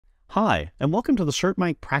Hi, and welcome to the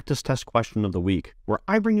CertMike Practice Test Question of the Week, where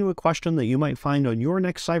I bring you a question that you might find on your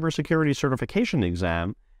next cybersecurity certification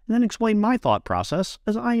exam, and then explain my thought process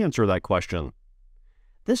as I answer that question.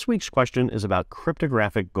 This week's question is about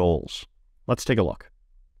cryptographic goals. Let's take a look.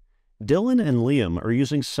 Dylan and Liam are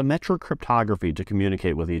using symmetric cryptography to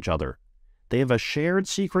communicate with each other. They have a shared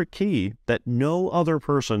secret key that no other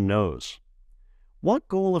person knows. What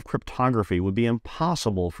goal of cryptography would be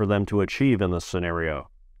impossible for them to achieve in this scenario?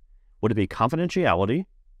 Would it be confidentiality,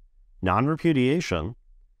 non-repudiation,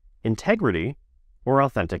 integrity, or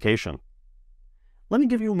authentication? Let me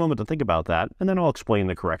give you a moment to think about that, and then I'll explain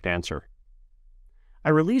the correct answer. I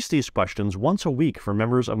release these questions once a week for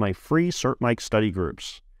members of my free CertMike study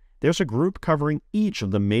groups. There's a group covering each of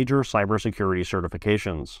the major cybersecurity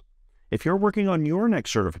certifications. If you're working on your next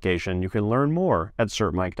certification, you can learn more at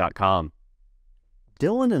CertMike.com.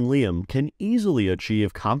 Dylan and Liam can easily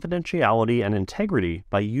achieve confidentiality and integrity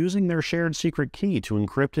by using their shared secret key to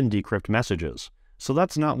encrypt and decrypt messages, so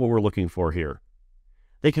that's not what we're looking for here.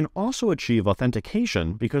 They can also achieve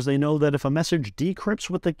authentication because they know that if a message decrypts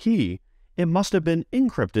with the key, it must have been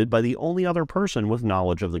encrypted by the only other person with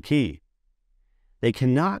knowledge of the key. They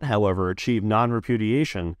cannot, however, achieve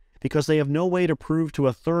non-repudiation because they have no way to prove to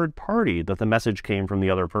a third party that the message came from the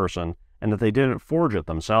other person and that they didn't forge it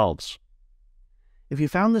themselves. If you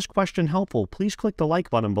found this question helpful, please click the like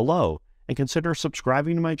button below and consider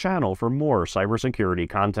subscribing to my channel for more cybersecurity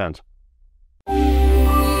content.